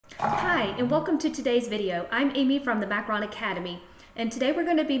Hi, and welcome to today's video. I'm Amy from the Macaron Academy, and today we're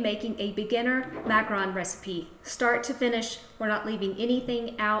going to be making a beginner macaron recipe. Start to finish, we're not leaving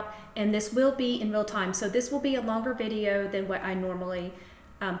anything out, and this will be in real time, so this will be a longer video than what I normally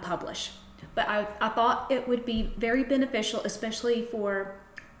publish. But I thought it would be very beneficial, especially for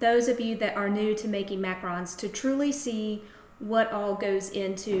those of you that are new to making macarons, to truly see what all goes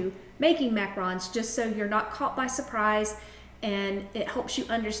into making macarons, just so you're not caught by surprise, and it helps you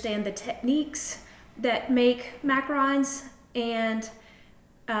understand the techniques that make macarons and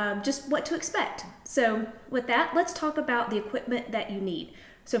just what to expect. So with that, let's talk about the equipment that you need.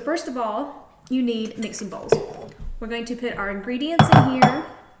 So first of all, you need mixing bowls. We're going to put our ingredients in here.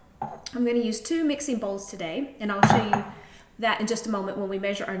 I'm going to use 2 mixing bowls today, and I'll show you that in just a moment when we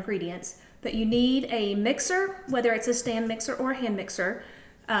measure our ingredients. But you need a mixer, whether it's a stand mixer or a hand mixer,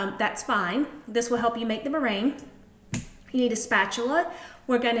 that's fine. This will help you make the meringue. You need a spatula.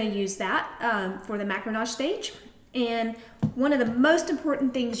 We're going to use that for the macaronage stage. And one of the most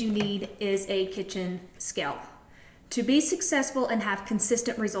important things you need is a kitchen scale. To be successful and have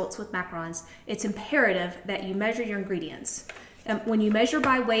consistent results with macarons, it's imperative that you measure your ingredients. When you measure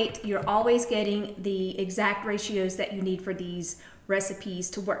by weight, you're always getting the exact ratios that you need for these recipes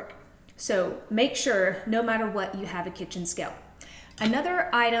to work. So make sure, no matter what, you have a kitchen scale. Another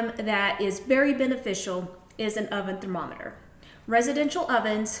item that is very beneficial is an oven thermometer. Residential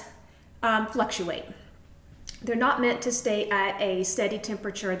ovens fluctuate. They're not meant to stay at a steady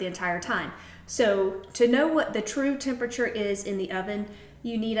temperature the entire time. So to know what the true temperature is in the oven,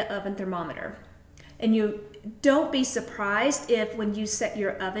 you need an oven thermometer. And you don't be surprised if when you set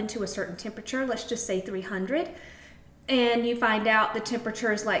your oven to a certain temperature, let's just say 300, and you find out the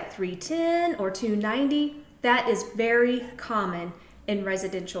temperature is like 310 or 290. That is very common in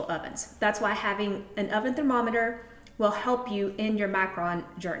residential ovens. That's why having an oven thermometer will help you in your macaron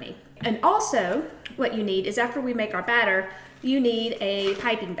journey. And also, what you need is, after we make our batter, you need a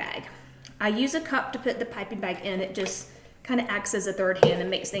piping bag. I use a cup to put the piping bag in. It just kind of acts as a third hand and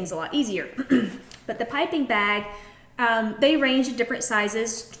makes things a lot easier. But the piping bag, they range in different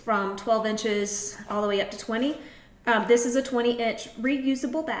sizes from 12 inches all the way up to 20. This is a 20-inch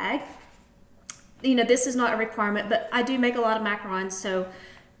reusable bag. You know, this is not a requirement, but I do make a lot of macarons, so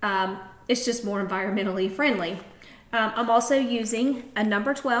it's just more environmentally friendly. I'm also using a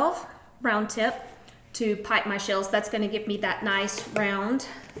number 12 round tip to pipe my shells. That's going to give me that nice round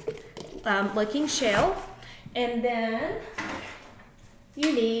looking shell. And then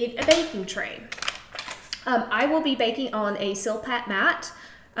you need a baking tray. I will be baking on a silpat mat.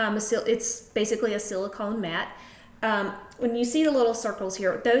 It's basically a silicone mat. When you see the little circles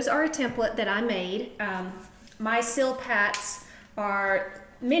here, those are a template that I made. My silpats are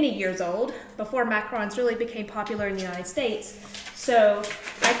many years old, before macarons really became popular in the United States. So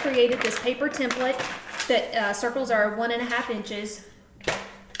I created this paper template that circles are 1.5 inches.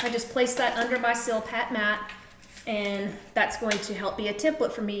 I just placed that under my silpat mat, and that's going to help be a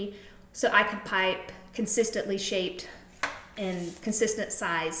template for me so I can pipe consistently shaped and consistent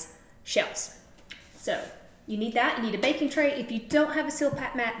size shells. So you need that. You need a baking tray. If you don't have a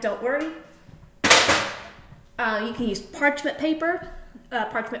silpat mat, don't worry. You can use parchment paper.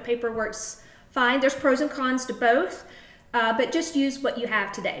 Parchment paper works fine. There's pros and cons to both, but just use what you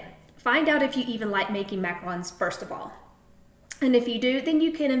have today. Find out if you even like making macarons first of all. And if you do, then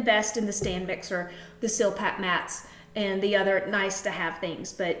you can invest in the stand mixer, the silpat mats, and the other nice to have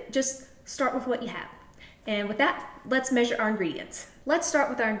things, but just start with what you have. And with that, let's measure our ingredients. Let's start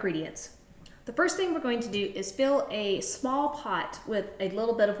with our ingredients. The first thing we're going to do is fill a small pot with a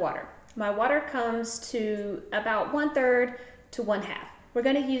little bit of water. My water comes to about 1/3 to 1/2. We're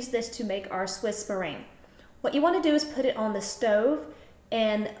going to use this to make our Swiss meringue. What you want to do is put it on the stove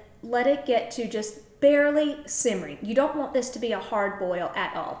and let it get to just barely simmering. You don't want this to be a hard boil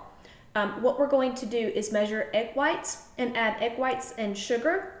at all. What we're going to do is measure egg whites and add egg whites and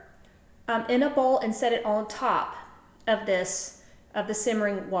sugar in a bowl and set it on top of the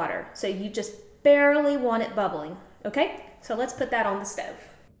simmering water. So you just barely want it bubbling. Okay, so let's put that on the stove.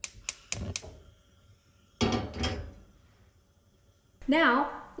 Now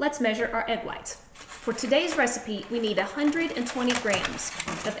let's measure our egg whites. For today's recipe, we need 120 grams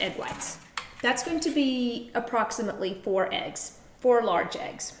of egg whites. That's going to be approximately 4 eggs, 4 large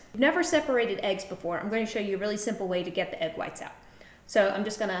eggs. If you've never separated eggs before, I'm going to show you a really simple way to get the egg whites out. So I'm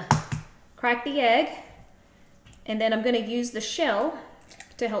just going to crack the egg, and then I'm going to use the shell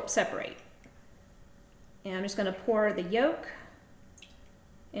to help separate. And I'm just going to pour the yolk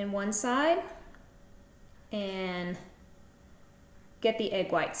in one side and get the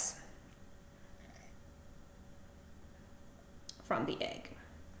egg whites from the egg.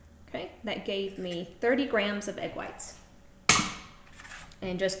 Okay, that gave me 30 grams of egg whites.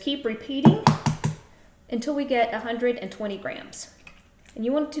 And just keep repeating until we get 120 grams. And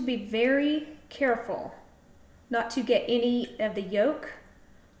you want to be very careful not to get any of the yolk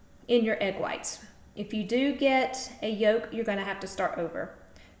in your egg whites. If you do get a yolk, you're going to have to start over.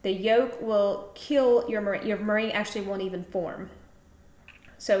 The yolk will kill your meringue. Your meringue actually won't even form.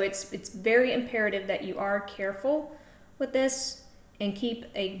 So it's very imperative that you are careful with this and keep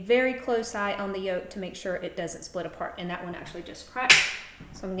a very close eye on the yolk to make sure it doesn't split apart. And that one actually just cracked.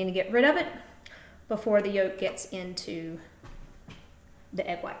 So I'm going to get rid of it before the yolk gets into the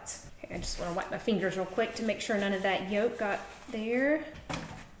egg whites. Okay, I just want to wipe my fingers real quick to make sure none of that yolk got there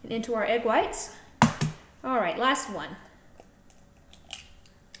and into our egg whites. All right, last one.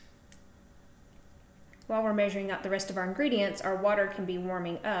 While we're measuring out the rest of our ingredients, our water can be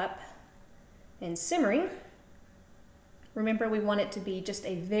warming up and simmering. Remember, we want it to be just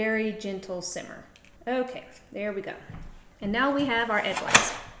a very gentle simmer. Okay, there we go. And now we have our egg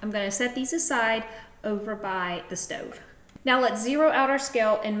whites. I'm going to set these aside over by the stove. Now let's zero out our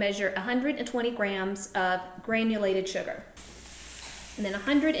scale and measure 120 grams of granulated sugar. And then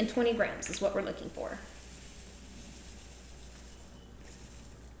 120 grams is what we're looking for.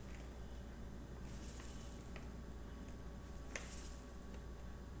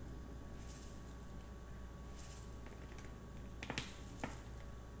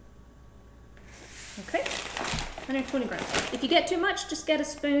 Okay, 120 grams. If you get too much, just get a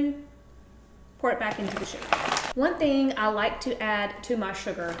spoon, pour it back into the sugar. One thing I like to add to my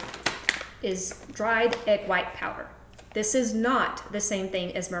sugar is dried egg white powder. This is not the same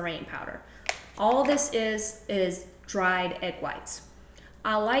thing as meringue powder. All this is dried egg whites.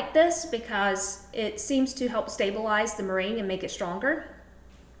 I like this because it seems to help stabilize the meringue and make it stronger.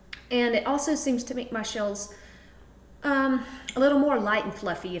 And it also seems to make my shells a little more light and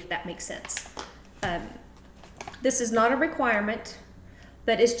fluffy, if that makes sense. This is not a requirement,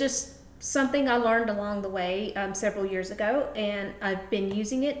 but it's just something I learned along the way several years ago, and I've been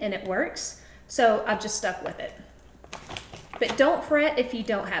using it and it works, so I've just stuck with it. But don't fret if you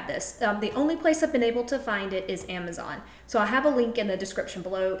don't have this. The only place I've been able to find it is Amazon. So I have a link in the description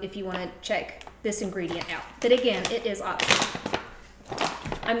below if you want to check this ingredient out. But again, it is optional.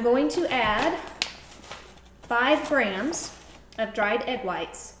 I'm going to add 5 grams of dried egg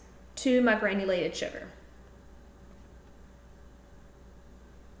whites to my granulated sugar.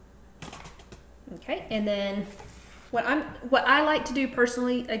 Okay, and then what I like to do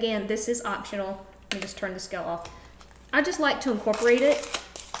personally, again, this is optional. Let me just turn the scale off. I just like to incorporate it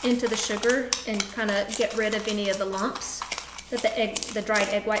into the sugar and kind of get rid of any of the lumps that the dried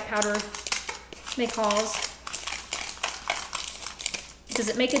egg white powder may cause. Does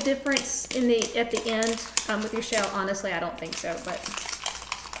it make a difference at the end with your shell? Honestly, I don't think so, but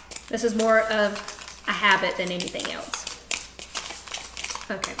this is more of a habit than anything else.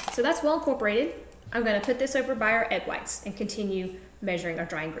 Okay, so that's well incorporated. I'm going to put this over by our egg whites and continue measuring our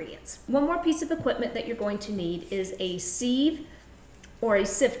dry ingredients. One more piece of equipment that you're going to need is a sieve or a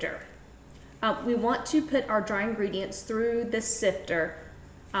sifter. We want to put our dry ingredients through the sifter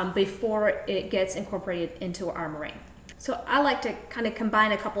before it gets incorporated into our meringue. So I like to kind of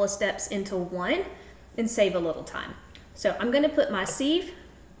combine a couple of steps into one and save a little time. So I'm going to put my sieve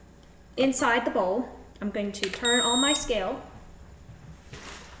inside the bowl. I'm going to turn on my scale.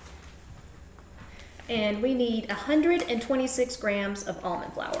 And we need 126 grams of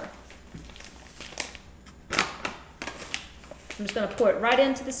almond flour. I'm just going to pour it right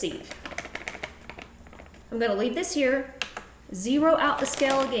into the sieve. I'm going to leave this here, zero out the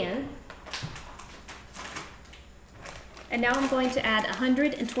scale again. And now I'm going to add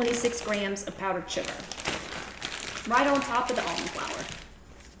 126 grams of powdered sugar, right on top of the almond flour.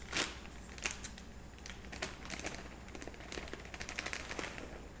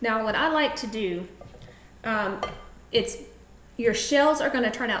 Now what I like to do, your shells are going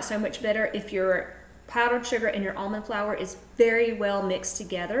to turn out so much better if your powdered sugar and your almond flour is very well mixed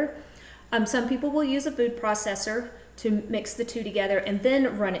together. Some people will use a food processor to mix the two together and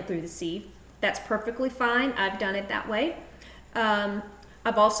then run it through the sieve. That's perfectly fine. I've done it that way.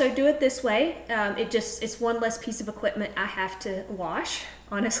 I've also do it this way. It's one less piece of equipment I have to wash,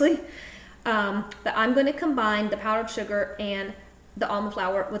 honestly. But I'm going to combine the powdered sugar and the almond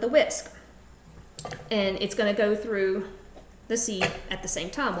flour with a whisk. And it's going to go through the sieve at the same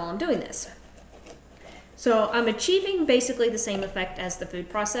time while I'm doing this. So I'm achieving basically the same effect as the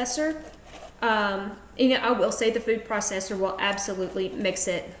food processor. I will say the food processor will absolutely mix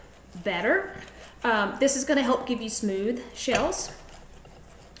it better. This is going to help give you smooth shells.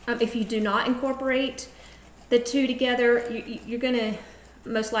 If you do not incorporate the two together, you're going to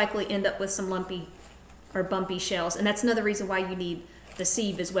most likely end up with some lumpy or bumpy shells. And that's another reason why you need the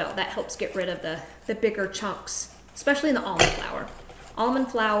sieve as well. That helps get rid of the bigger chunks, especially in the almond flour.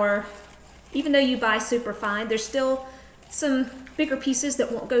 Almond flour, even though you buy super fine, there's still some bigger pieces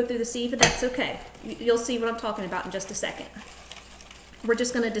that won't go through the sieve, and that's okay. You'll see what I'm talking about in just a second. We're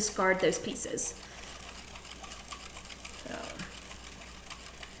just going to discard those pieces. So,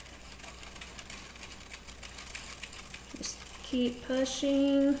 just keep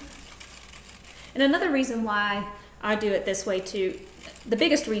pushing. And another reason why I do it this way too, the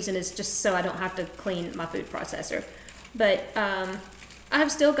biggest reason is just so I don't have to clean my food processor. But I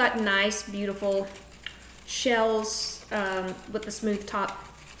have still got nice, beautiful shells with the smooth top.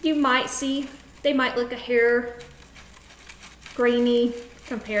 You might see, they might look a hair grainy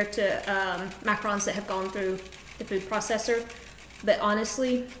compared to macarons that have gone through the food processor. But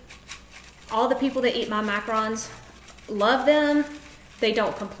honestly, all the people that eat my macarons love them. They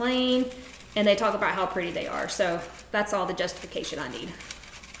don't complain, and they talk about how pretty they are. So that's all the justification I need.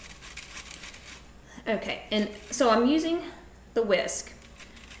 Okay, and so I'm using the whisk.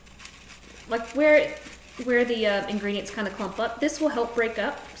 Like where the ingredients kind of clump up, this will help break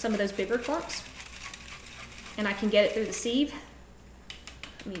up some of those bigger clumps. And I can get it through the sieve.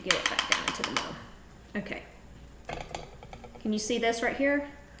 Let me get it back down into the middle. Okay. Can you see this right here?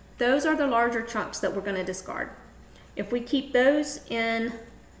 Those are the larger chunks that we're going to discard. If we keep those in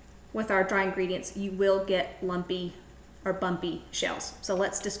with our dry ingredients, you will get lumpy or bumpy shells. So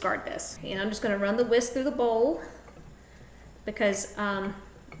let's discard this. And I'm just going to run the whisk through the bowl because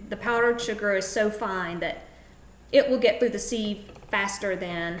the powdered sugar is so fine that it will get through the sieve faster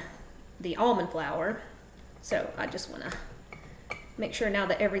than the almond flour. So I just want to make sure now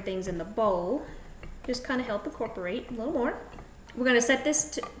that everything's in the bowl, just kind of help incorporate a little more. We're going to set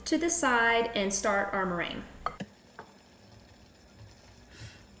this to the side and start our meringue.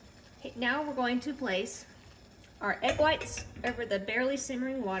 Okay, now we're going to place our egg whites over the barely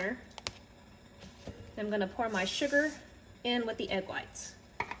simmering water. I'm going to pour my sugar in with the egg whites.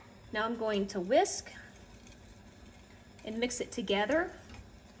 Now I'm going to whisk and mix it together.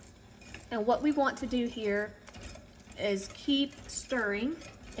 And what we want to do here is keep stirring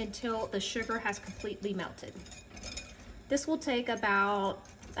until the sugar has completely melted. This will take about,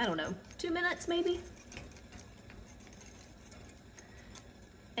 I don't know, 2 minutes maybe.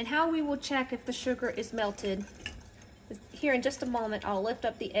 And how we will check if the sugar is melted is here in just a moment. I'll lift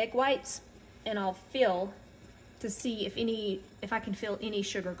up the egg whites and I'll feel to see if I can feel any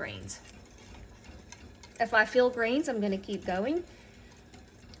sugar grains. If I feel grains, I'm going to keep going.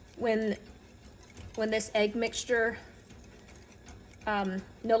 When this egg mixture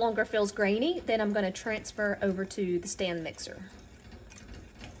no longer feels grainy, then I'm going to transfer over to the stand mixer.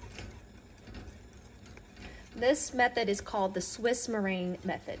 This method is called the Swiss meringue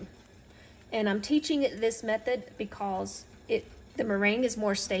method. And I'm teaching this method because the meringue is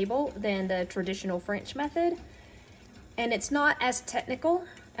more stable than the traditional French method. And it's not as technical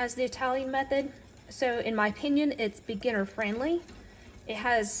as the Italian method. So in my opinion, it's beginner friendly.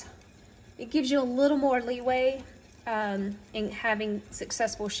 It gives you a little more leeway in having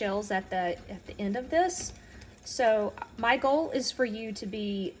successful shells at the end of this. So my goal is for you to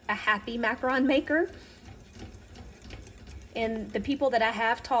be a happy macaron maker. And the people that I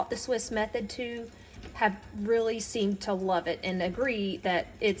have taught the Swiss method to have really seemed to love it and agree that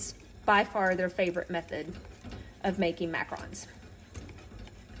it's by far their favorite method of making macarons.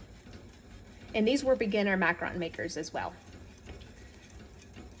 And these were beginner macaron makers as well.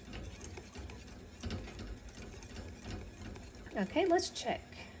 Okay, let's check.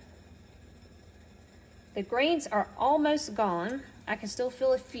 The grains are almost gone. I can still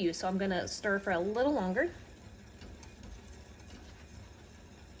feel a few, so I'm going to stir for a little longer.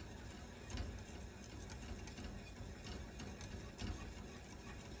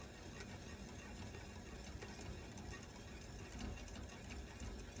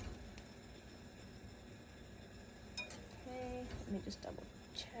 Let me just double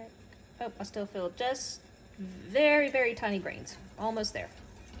check. Oh, I still feel just very, very tiny grains. Almost there.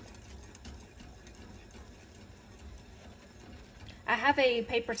 I have a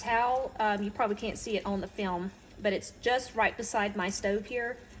paper towel. You probably can't see it on the film, but it's just right beside my stove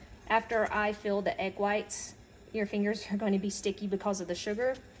here. After I fill the egg whites, your fingers are going to be sticky because of the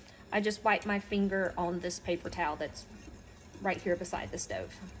sugar. I just wipe my finger on this paper towel that's right here beside the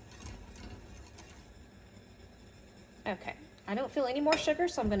stove. Okay. I don't feel any more sugar,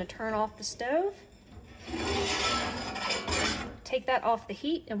 so I'm going to turn off the stove. Take that off the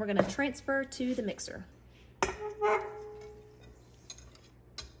heat, and we're going to transfer to the mixer.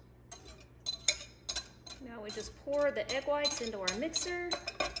 Now Now we just pour the egg whites into our mixer.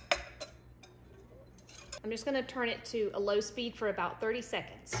 I'm just going to turn it to a low speed for about 30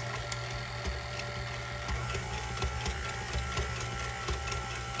 seconds.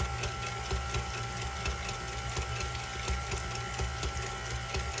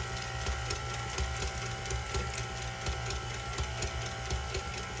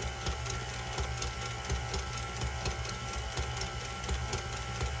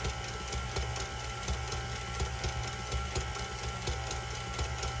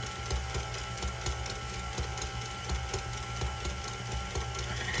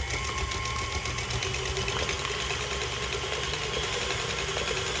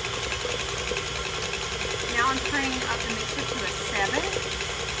 I'm turning up the mixer to a 7.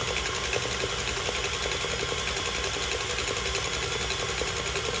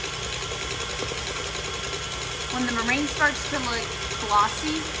 When the meringue starts to look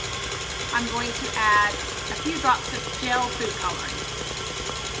glossy, I'm going to add a few drops of gel food coloring.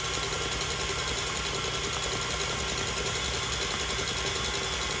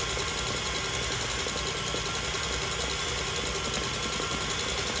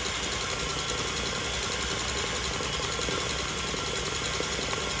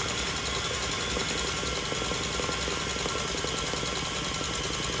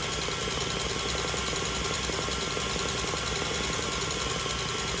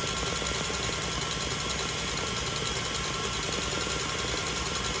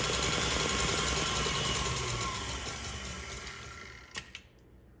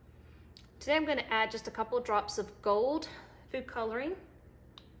 Today I'm going to add just a couple of drops of gold food coloring.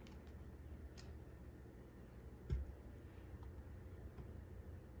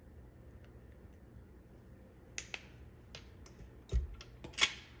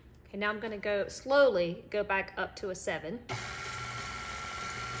 Okay, now I'm going to slowly go back up to a 7.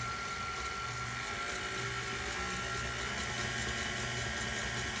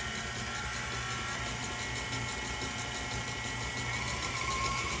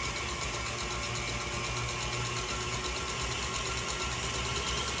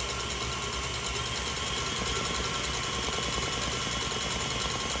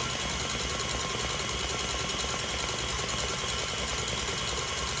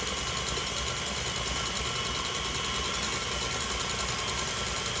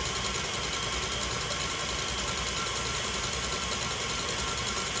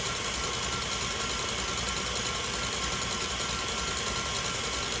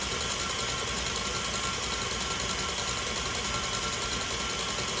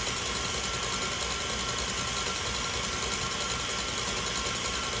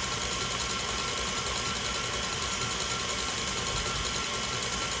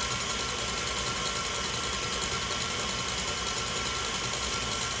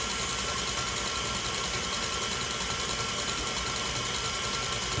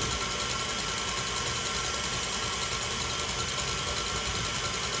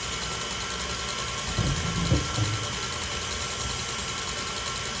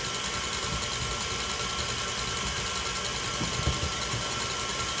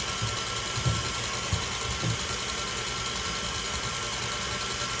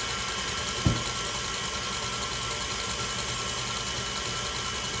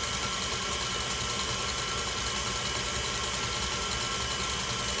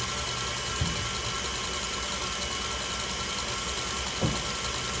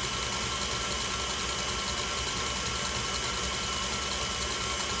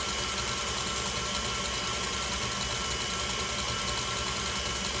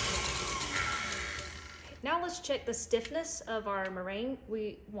 Now let's check the stiffness of our meringue.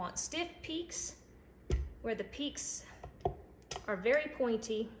 We want stiff peaks where the peaks are very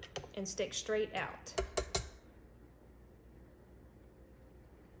pointy and stick straight out.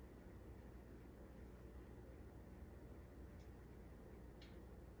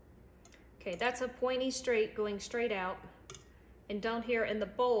 Okay, that's a pointy straight going straight out. And down here in the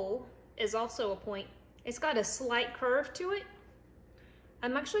bowl is also a point. It's got a slight curve to it.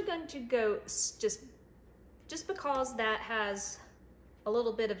 I'm actually going to go just because that has a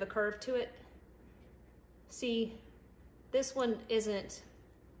little bit of a curve to it. See, this one isn't,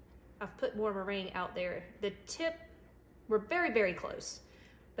 I've put more meringue out there. The tip, we're very, very close,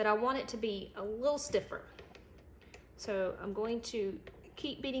 but I want it to be a little stiffer. So I'm going to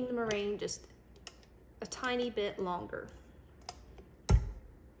keep beating the meringue just a tiny bit longer.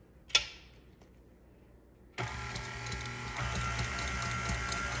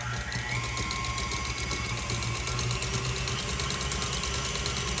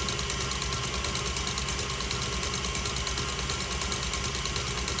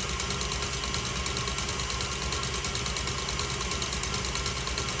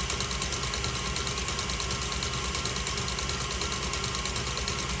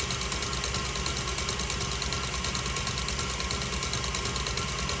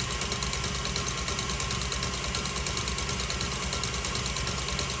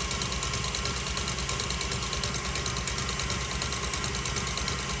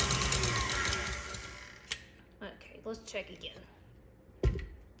 check again.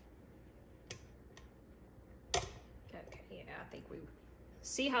 Okay, yeah, I think we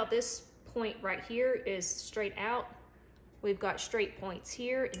see how this point right here is straight out. We've got straight points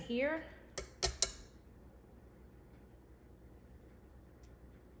here and here.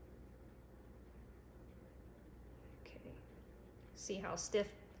 Okay, see how stiff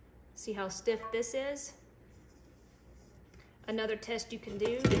this is? Another test you can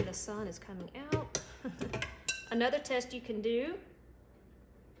do, and the sun is coming out. Another test you can do,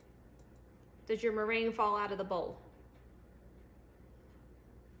 does your meringue fall out of the bowl?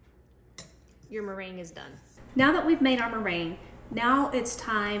 Your meringue is done. Now that we've made our meringue, now it's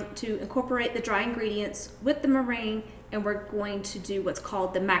time to incorporate the dry ingredients with the meringue, and we're going to do what's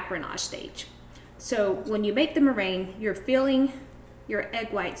called the macaronage stage. So when you make the meringue, you're filling your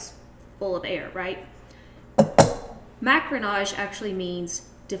egg whites full of air, right? Macaronage actually means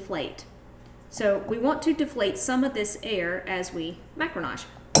deflate. So we want to deflate some of this air as we macaronage.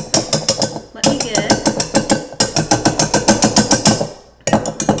 So let me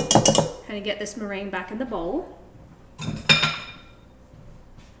get this meringue back in the bowl.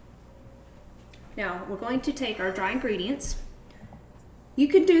 Now we're going to take our dry ingredients. You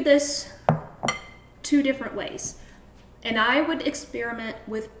can do this two different ways, and I would experiment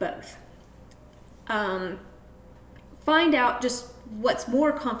with both. Find out just what's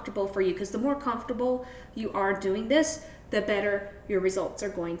more comfortable for you, because the more comfortable you are doing this, the better your results are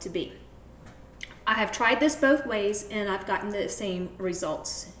going to be. I have tried this both ways, and I've gotten the same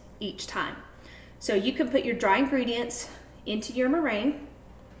results each time. So you can put your dry ingredients into your meringue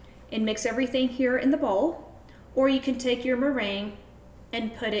and mix everything here in the bowl, or you can take your meringue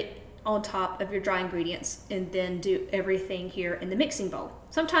and put it on top of your dry ingredients and then do everything here in the mixing bowl.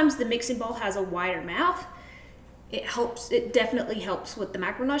 Sometimes the mixing bowl has a wider mouth. It definitely helps with the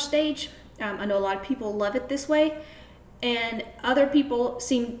macaronage stage. I know a lot of people love it this way, and other people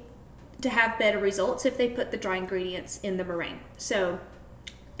seem to have better results if they put the dry ingredients in the meringue. So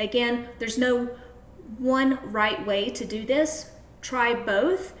again, there's no one right way to do this. Try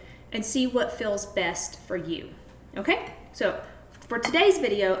both and see what feels best for you. Okay, so for today's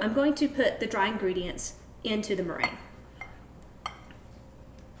video, I'm going to put the dry ingredients into the meringue.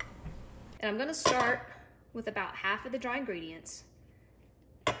 And I'm going to start with about half of the dry ingredients.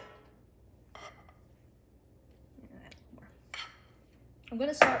 I'm going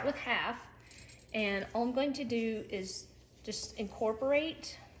to start with half, and all I'm going to do is just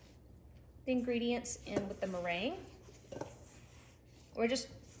incorporate the ingredients in with the meringue. We're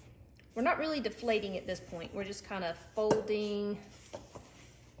not really deflating at this point. We're just kind of folding,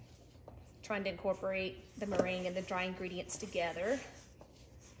 trying to incorporate the meringue and the dry ingredients together.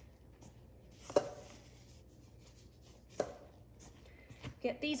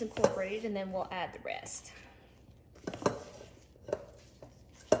 Get these incorporated, and then we'll add the rest.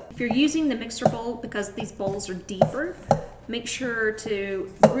 If you're using the mixer bowl, because these bowls are deeper, make sure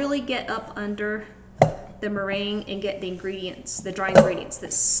to really get up under the meringue and get the ingredients, the dry ingredients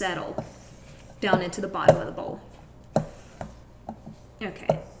that settle down into the bottom of the bowl.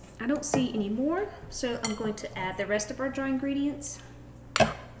 Okay, I don't see any more, so I'm going to add the rest of our dry ingredients.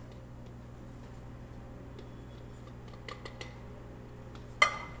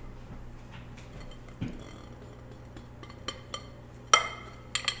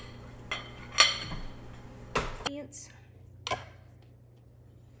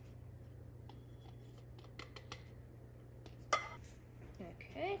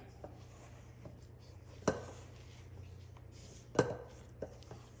 Okay.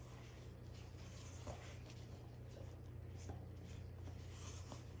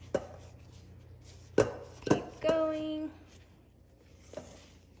 Keep going.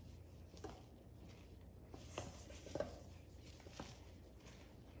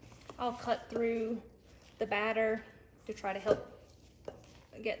 I'll cut through the batter to try to help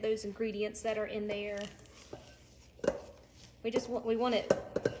get those ingredients that are in there. We want it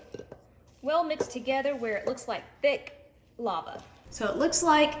well mixed together where it looks like thick lava. So it looks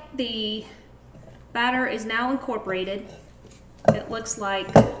like the batter is now incorporated. It looks like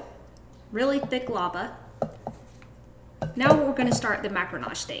really thick lava. Now we're going to start the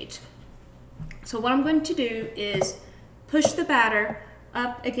macaronage stage. So what I'm going to do is push the batter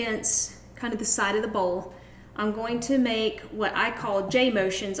up against kind of the side of the bowl. I'm going to make what I call J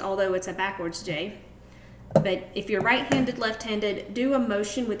motions, although it's a backwards J. But if you're right-handed, left-handed, do a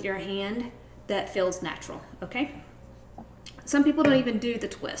motion with your hand that feels natural, okay? Some people don't even do the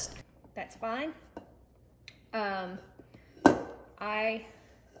twist. That's fine. I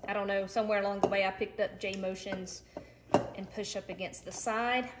don't know, somewhere along the way I picked up J motions and push up against the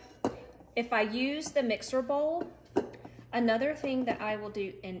side. If I use the mixer bowl, Another thing that I will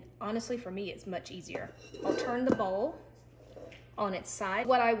do, and honestly for me it's much easier, I'll turn the bowl on its side.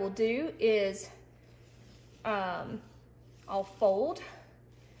 What I will do is I'll fold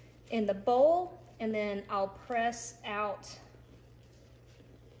in the bowl and then I'll press out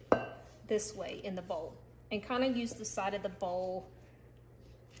this way in the bowl and kind of use the side of the bowl,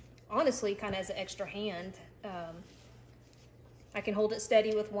 honestly, kind of as an extra hand. I can hold it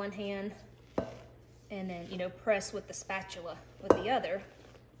steady with one hand and then, you know, press with the spatula with the other.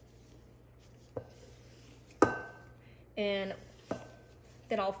 And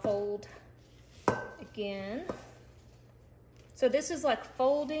then I'll fold again. So this is like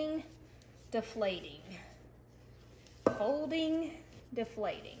folding, deflating, folding,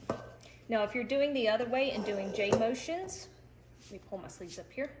 deflating. Now, if you're doing the other way and doing J motions, let me pull my sleeves up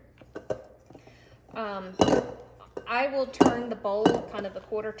here. I will turn the bowl kind of a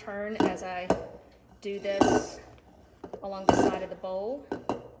quarter turn as I do this along the side of the bowl.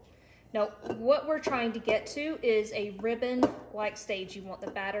 Now, what we're trying to get to is a ribbon-like stage. You want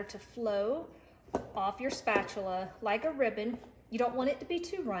the batter to flow off your spatula like a ribbon. You don't want it to be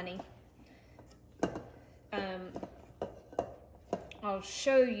too runny. I'll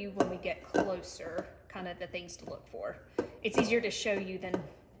show you when we get closer kind of the things to look for. It's easier to show you than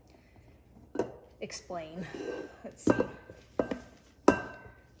explain. Let's see.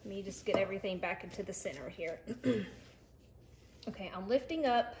 Let me just get everything back into the center here. Okay, I'm lifting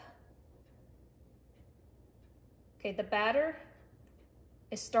up. Okay, the batter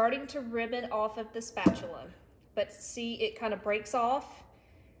is starting to ribbon off of the spatula, but see, it kind of breaks off.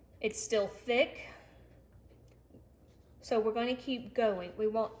 It's still thick. So we're going to keep going. We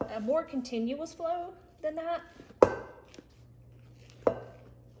want a more continuous flow than that.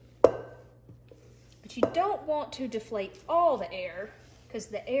 But you don't want to deflate all the air, because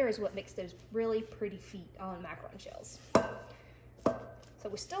the air is what makes those really pretty feet on macaron shells. So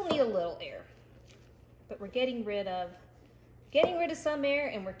we still need a little air, but we're getting rid of some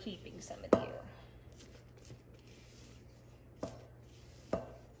air and we're keeping some of the air.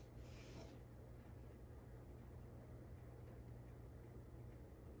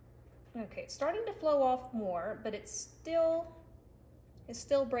 Okay, it's starting to flow off more, but it's still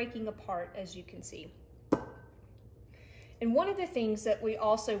breaking apart, as you can see. And one of the things that we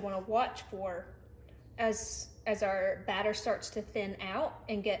also want to watch for as our batter starts to thin out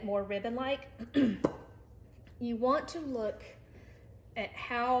and get more ribbon-like, you want to look at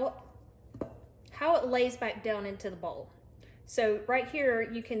how it lays back down into the bowl. So right here,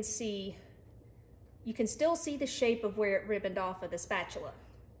 you can still see the shape of where it ribboned off of the spatula.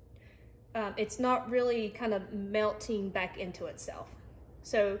 It's not really kind of melting back into itself.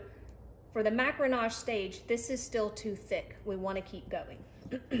 So for the macaronage stage, this is still too thick. We want to keep going.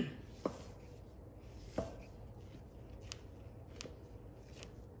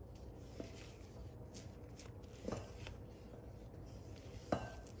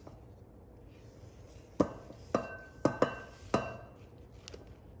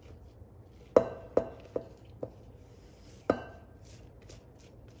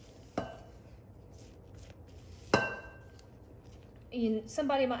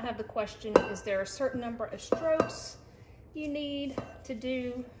 Somebody might have the question, is there a certain number of strokes you need to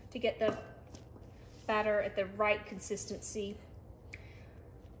do to get the batter at the right consistency?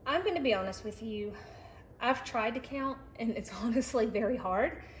 I'm going to be honest with you. I've tried to count and it's honestly very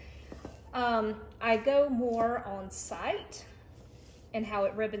hard. I go more on sight and how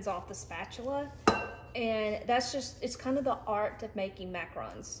it ribbons off the spatula. And that's just, it's kind of the art of making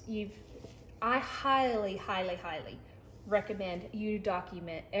macarons. I highly, highly, highly recommend you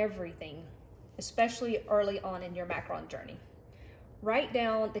document everything, especially early on in your macaron journey. Write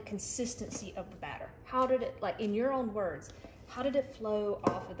down the consistency of the batter. How did it, like in your own words, how did it flow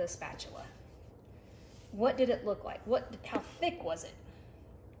off of the spatula? What did it look like? How thick was it?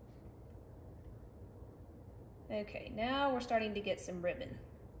 Okay, now we're starting to get some ribbon.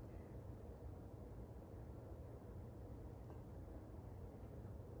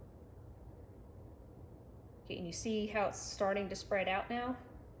 Okay, and you see how it's starting to spread out now?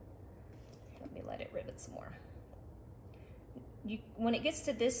 Let me let it ribbon some more. When it gets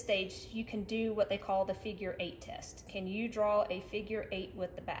to this stage, you can do what they call the figure 8 test. Can you draw a figure 8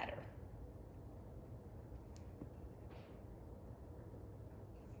 with the batter?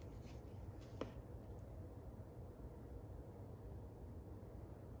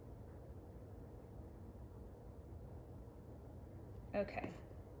 Okay.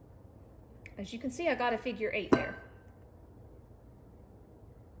 As you can see, I got a figure 8 there.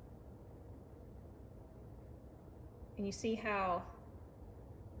 And you see how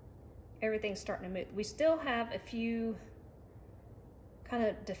everything's starting to move. We still have a few kind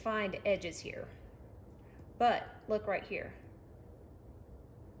of defined edges here. But look right here.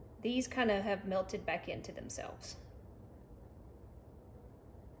 These kind of have melted back into themselves.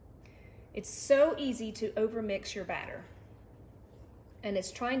 It's so easy to overmix your batter. And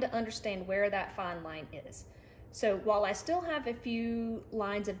it's trying to understand where that fine line is. So while I still have a few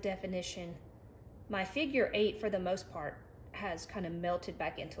lines of definition, my figure 8 for the most part has kind of melted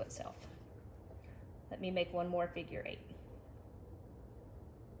back into itself. Let me make one more figure 8.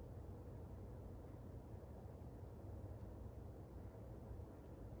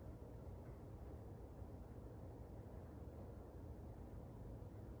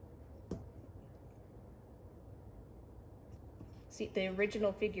 See, the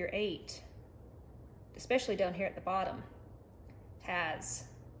original figure 8, especially down here at the bottom, has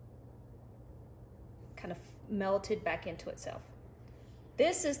kind of melted back into itself.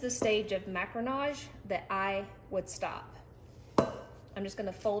 This is the stage of macaronage that I would stop. I'm just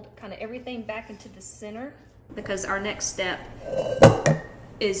gonna fold kind of everything back into the center because our next step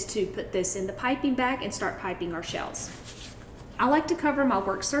is to put this in the piping bag and start piping our shells. I like to cover my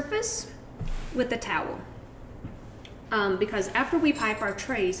work surface with a towel. Because after we pipe our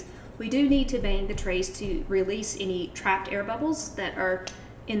trays, we do need to bang the trays to release any trapped air bubbles that are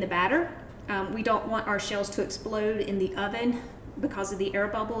in the batter. We don't want our shells to explode in the oven because of the air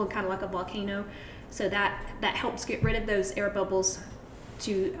bubble, kind of like a volcano. So that helps get rid of those air bubbles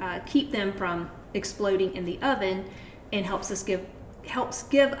to keep them from exploding in the oven, and helps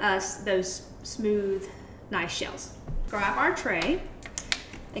give us those smooth, nice shells. Grab our tray.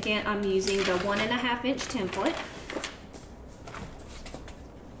 Again, I'm using the 1.5 inch template.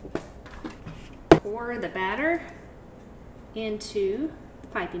 Pour the batter into the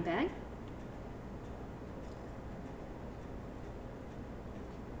piping bag.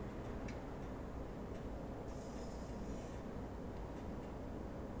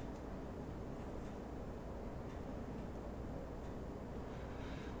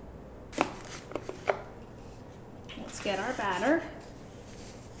 Let's get our batter.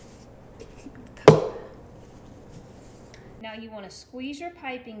 Now you want to squeeze your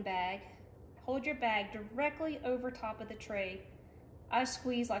piping bag. Hold your bag directly over top of the tray. I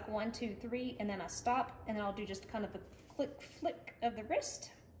squeeze like 1, 2, 3, and then I stop, and then I'll do just kind of a quick flick of the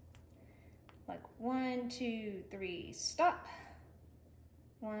wrist. Like 1, 2, 3, stop.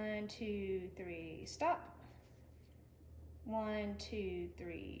 1, 2, 3, stop. 1, 2,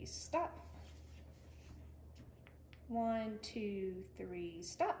 3, stop. 1, 2, 3,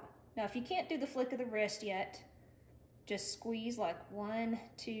 stop. Now if you can't do the flick of the wrist yet, just squeeze like 1,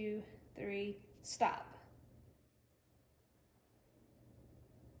 2, 3, stop.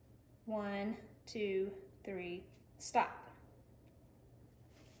 1, 2, 3, stop.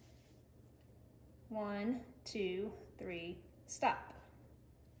 1, 2, 3, stop.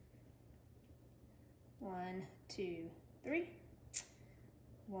 1, 2, 3.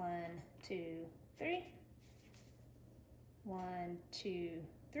 1, 2, 3. 1, 2,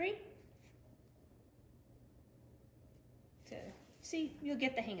 3. So, see, you'll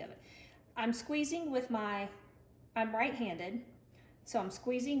get the hang of it. I'm squeezing with I'm right-handed, so I'm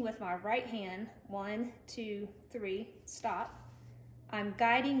squeezing with my right hand. 1, 2, 3, stop. I'm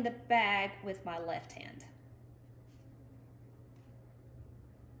guiding the bag with my left hand.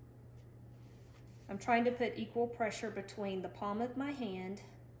 I'm trying to put equal pressure between the palm of my hand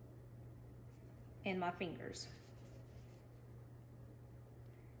and my fingers.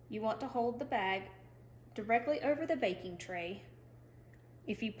 You want to hold the bag directly over the baking tray.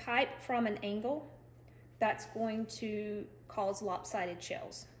 If you pipe from an angle, that's going to cause lopsided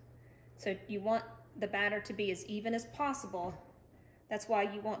shells. So you want the batter to be as even as possible. That's why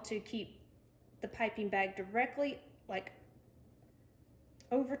you want to keep the piping bag directly like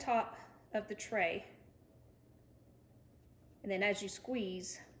over top of the tray. And then as you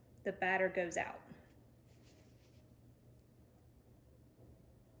squeeze, the batter goes out.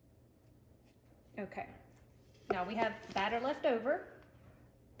 Okay, now we have batter left over.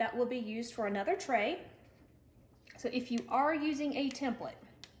 That will be used for another tray. So if you are using a template,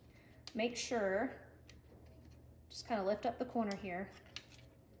 make sure, just kind of lift up the corner here,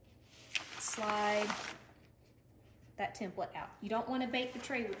 slide that template out. You don't want to bake the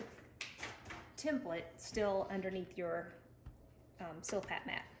tray with the template still underneath your silpat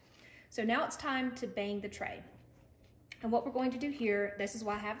mat. So now it's time to bang the tray. And what we're going to do here, this is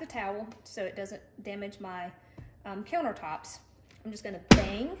why I have the towel, so it doesn't damage my countertops. I'm just gonna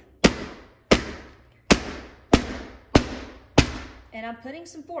bang. And I'm putting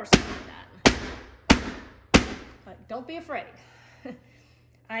some force behind that. But don't be afraid.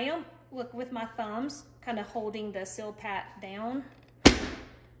 I am, look, with my thumbs, kind of holding the silpat down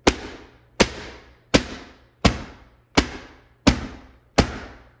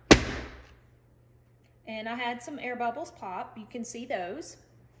And I had some air bubbles pop. You can see those.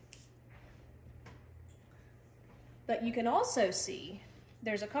 But you can also see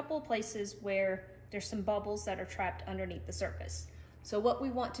there's a couple of places where there's some bubbles that are trapped underneath the surface. So what we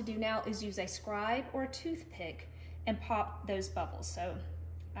want to do now is use a scribe or a toothpick and pop those bubbles. So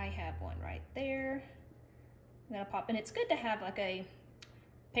I have one right there. I'm gonna pop, and it's good to have like a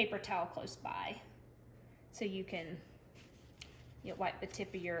paper towel close by so you can wipe the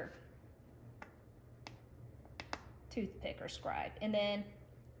tip of your toothpick or scribe. And then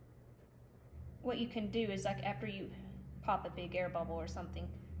what you can do is, like, after you pop a big air bubble or something,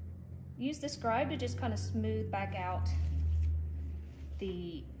 use the scribe to just kind of smooth back out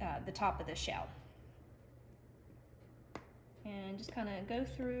the top of the shell. And just kind of go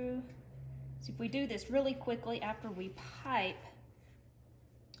through. So if we do this really quickly after we pipe,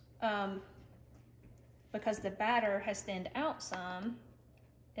 because the batter has thinned out some,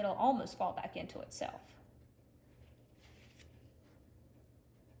 it'll almost fall back into itself.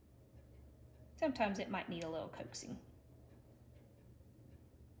 Sometimes it might need a little coaxing.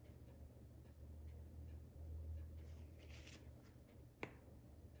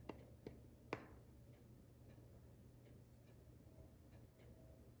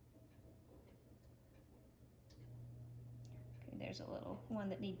 Okay, there's a little one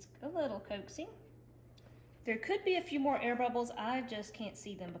that needs a little coaxing. There could be a few more air bubbles. I just can't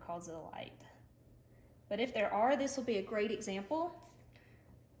see them because of the light. But if there are, this will be a great example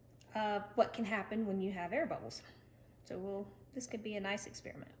of what can happen when you have air bubbles. So this could be a nice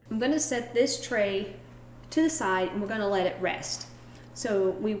experiment. I'm going to set this tray to the side and we're going to let it rest.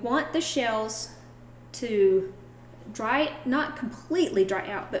 So we want the shells to dry, not completely dry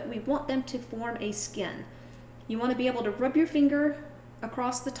out, but we want them to form a skin. You want to be able to rub your finger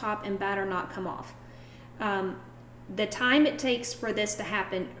across the top and batter not come off. The time it takes for this to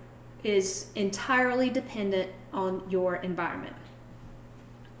happen is entirely dependent on your environment.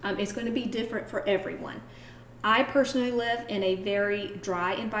 It's going to be different for everyone. I personally live in a very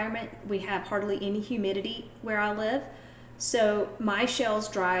dry environment. We have hardly any humidity where I live, so my shells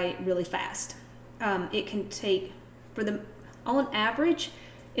dry really fast. It can take, on average,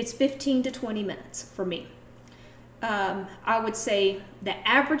 it's 15 to 20 minutes for me. I would say the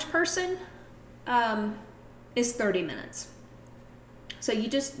average person is 30 minutes. So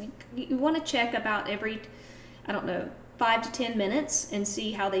you want to check about every, I don't know, 5 to 10 minutes and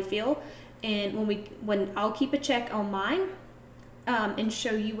see how they feel. And when I'll keep a check on mine and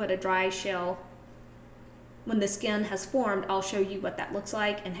show you what a dry shell, when the skin has formed, I'll show you what that looks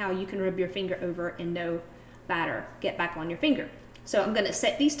like and how you can rub your finger over and no batter get back on your finger. So I'm going to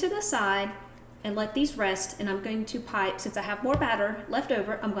set these to the side and let these rest, and I'm going to pipe, since I have more batter left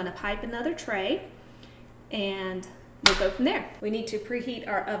over, I'm going to pipe another tray and we'll go from there. We need to preheat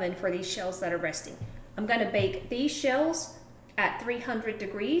our oven for these shells that are resting. I'm going to bake these shells at 300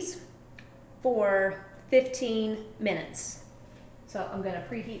 degrees for 15 minutes. So I'm going to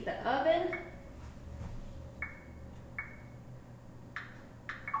preheat the oven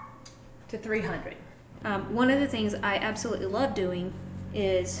to 300. One of the things I absolutely love doing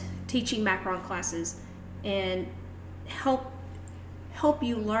is teaching macaron classes and help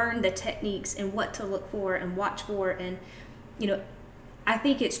you learn the techniques and what to look for and watch for. And I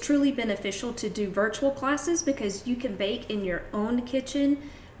think it's truly beneficial to do virtual classes because you can bake in your own kitchen,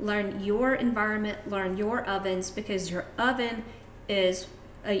 learn your environment, learn your ovens, because your oven is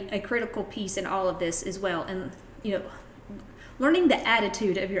a critical piece in all of this as well. And learning the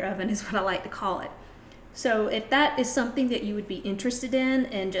attitude of your oven is what I like to call it. So if that is something that you would be interested in,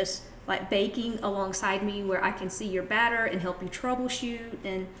 and just like baking alongside me where I can see your batter and help you troubleshoot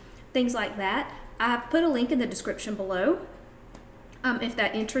and things like that, I have put a link in the description below. If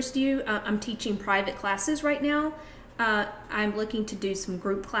that interests you, I'm teaching private classes right now. I'm looking to do some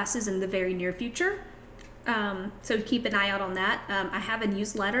group classes in the very near future. So keep an eye out on that. I have a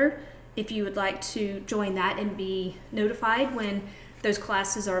newsletter if you would like to join that and be notified when those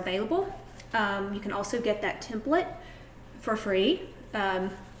classes are available. You can also get that template for free.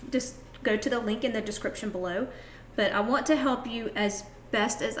 Just go to the link in the description below. But I want to help you as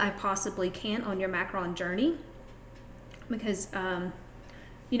best as I possibly can on your macaron journey, because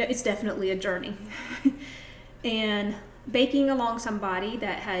it's definitely a journey. And baking along somebody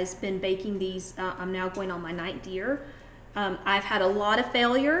that has been baking these, I'm now going on my 9th year. I've had a lot of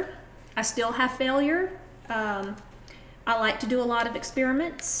failure. I still have failure. I like to do a lot of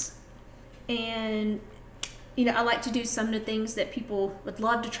experiments, and I like to do some of the things that people would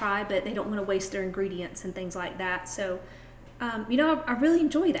love to try, but they don't want to waste their ingredients and things like that. So I really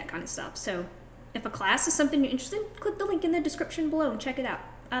enjoy that kind of stuff. So if a class is something you're interested in, click the link in the description below and check it out.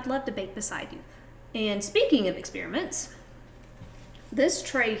 I'd love to bake beside you. And speaking of experiments, this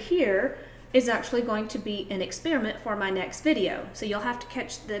tray here is actually going to be an experiment for my next video. So you'll have to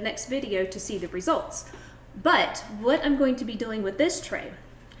catch the next video to see the results. But what I'm going to be doing with this tray,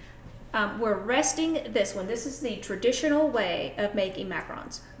 we're resting this one. This is the traditional way of making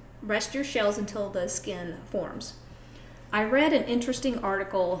macarons. Rest your shells until the skin forms. I read an interesting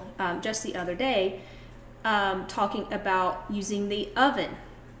article just the other day talking about using the oven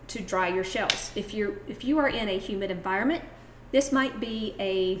to dry your shells. If you are in a humid environment, this might be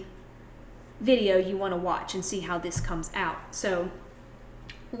a video you want to watch and see how this comes out. So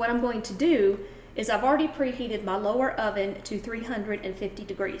what I'm going to do is I've already preheated my lower oven to 350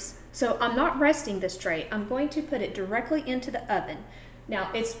 degrees. So I'm not resting this tray. I'm going to put it directly into the oven.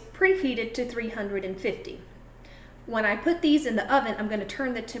 Now it's preheated to 350. When I put these in the oven, I'm going to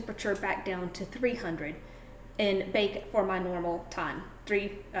turn the temperature back down to 300 and bake for my normal time,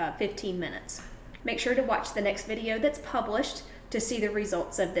 15 minutes. Make sure to watch the next video that's published to see the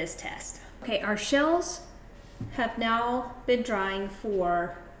results of this test. Okay, our shells have now been drying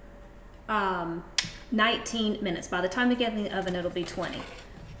for 19 minutes. By the time we get in the oven, it'll be 20.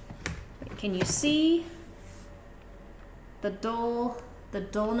 Can you see the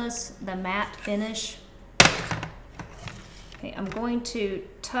dullness, the matte finish? Okay, I'm going to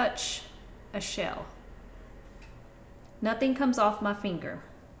touch a shell. Nothing comes off my finger.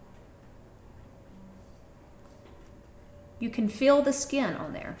 You can feel the skin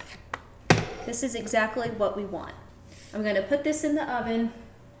on there. This is exactly what we want. I'm going to put this in the oven.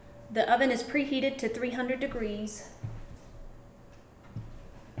 The oven is preheated to 300 degrees.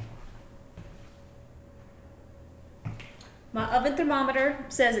 My oven thermometer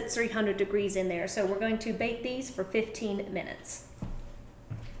says it's 300 degrees in there, so we're going to bake these for 15 minutes.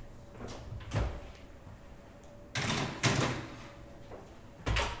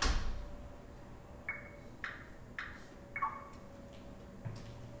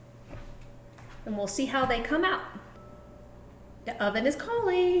 And we'll see how they come out. The oven is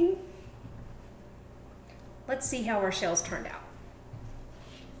calling. Let's see how our shells turned out.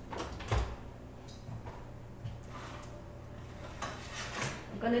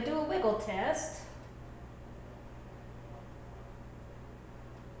 I'm going to do a wiggle test.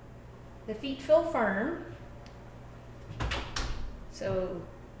 The feet feel firm. So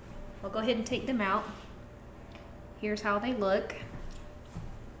I'll go ahead and take them out. Here's how they look.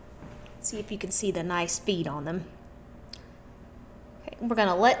 See if you can see the nice feet on them. Okay, we're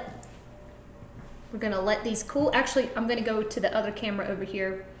gonna let these cool. Actually, I'm gonna go to the other camera over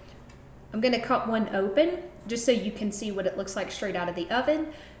here. I'm gonna cut one open just so you can see what it looks like straight out of the oven,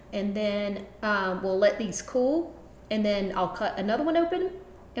 and then we'll let these cool, and then I'll cut another one open,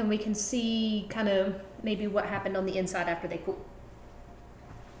 and we can see kind of maybe what happened on the inside after they cool.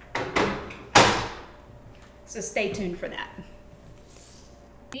 So stay tuned for that.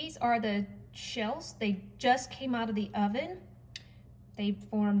 These are the shells. They just came out of the oven. They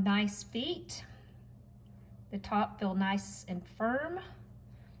form nice feet. The top feel nice and firm.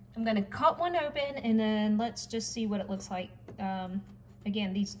 I'm gonna cut one open and then let's just see what it looks like.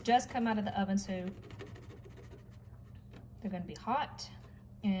 Again, these just come out of the oven, so they're gonna be hot,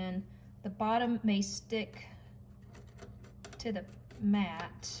 and the bottom may stick to the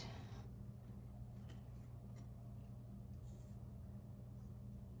mat.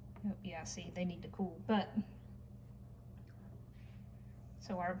 Oh, yeah, see, they need to cool, but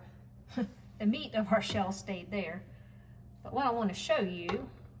so the meat of our shell stayed there. But what I want to show you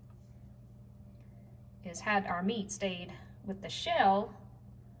is had our meat stayed with the shell,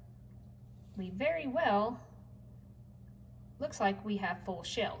 we very well, looks like we have full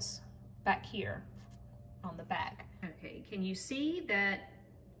shells back here on the back. Okay, can you see that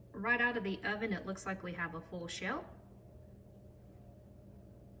right out of the oven it looks like we have a full shell?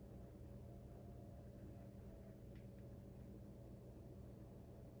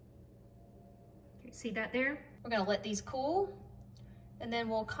 See that there? We're gonna let these cool, and then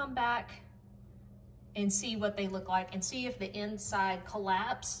we'll come back and see what they look like and see if the inside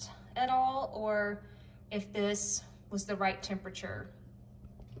collapsed at all or if this was the right temperature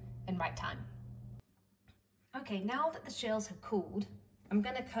and right time. Okay, now that the shells have cooled, I'm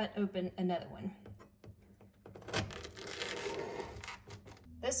gonna cut open another one.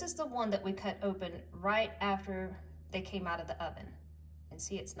 This is the one that we cut open right after they came out of the oven. And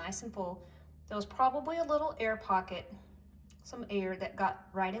see, it's nice and full. There was probably a little air pocket, some air that got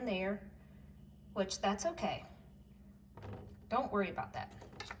right in there, which that's okay. Don't worry about that.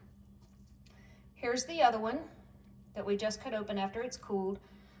 Here's the other one that we just cut open after it's cooled.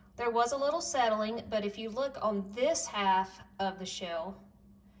 There was a little settling, but if you look on this half of the shell,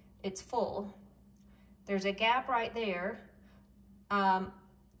 it's full. There's a gap right there.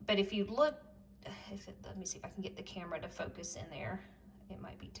 But if you look, let me see if I can get the camera to focus in there. It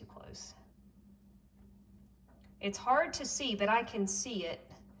might be too close. It's hard to see, but I can see it.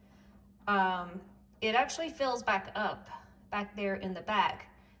 It actually fills back up, back there in the back.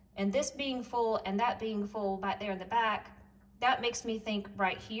 And this being full and that being full back there in the back, that makes me think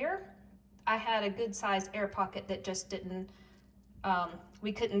right here, I had a good sized air pocket that just didn't,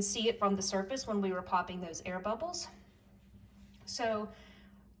 we couldn't see it from the surface when we were popping those air bubbles. So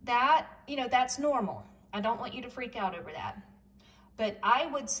that, you know, that's normal. I don't want you to freak out over that. But I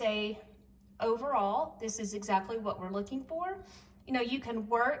would say overall, this is exactly what we're looking for. You know, you can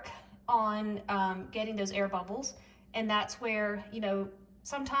work on getting those air bubbles, and that's where, you know,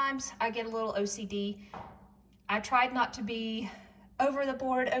 sometimes I get a little OCD. I tried not to be over the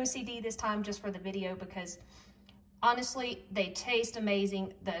board OCD this time just for the video, because honestly, they taste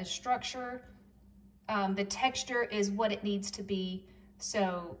amazing. The structure, the texture is what it needs to be.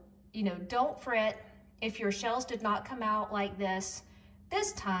 So, you know, don't fret if your shells did not come out like this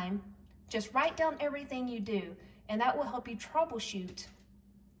time. Just write down everything you do, and that will help you troubleshoot.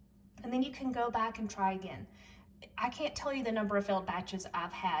 And then you can go back and try again. I can't tell you the number of failed batches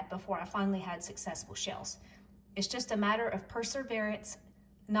I've had before I finally had successful shells. It's just a matter of perseverance,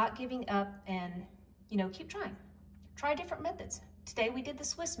 not giving up, and, you know, keep trying. Try different methods. Today we did the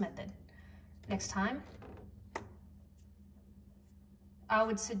Swiss method. Next time, I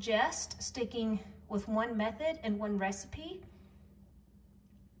would suggest sticking with one method and one recipe.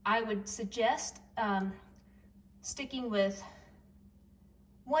 I would suggest sticking with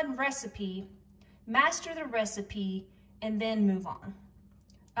one recipe, master the recipe, and then move on.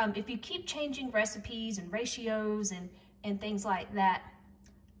 If you keep changing recipes and ratios and things like that,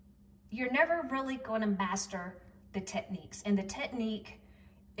 you're never really going to master the techniques. And the technique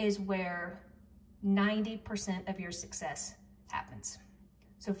is where 90% of your success happens.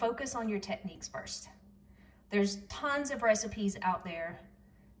 So focus on your techniques first. There's tons of recipes out there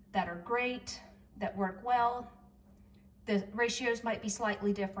that are great, that work well. The ratios might be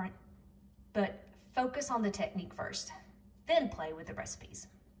slightly different, but focus on the technique first, then play with the recipes.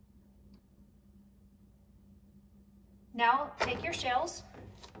 Now take your shells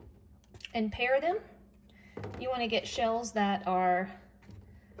and pair them. You want to get shells that are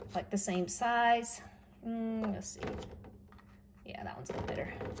like the same size. Let's see. Yeah, that one's a little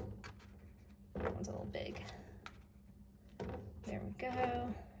better. That one's a little big. There we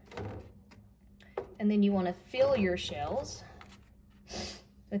go. And then you want to fill your shells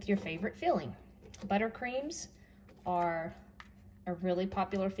with your favorite filling. Buttercreams are a really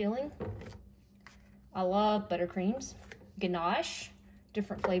popular filling. I love buttercreams. Ganache,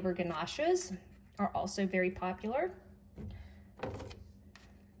 different flavor ganaches are also very popular.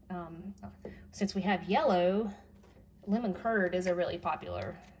 Since we have yellow, lemon curd is a really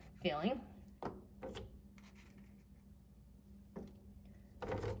popular filling.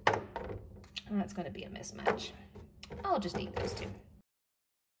 That's going to be a mismatch. I'll just eat those two.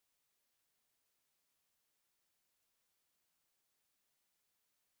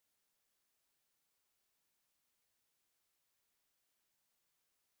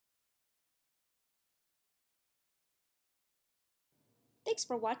 Thanks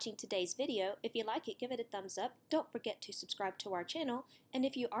for watching today's video. If you like it, give it a thumbs up. Don't forget to subscribe to our channel. And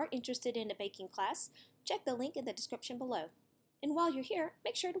if you are interested in a baking class, check the link in the description below. And while you're here,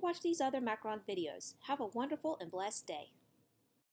 make sure to watch these other macaron videos. Have a wonderful and blessed day.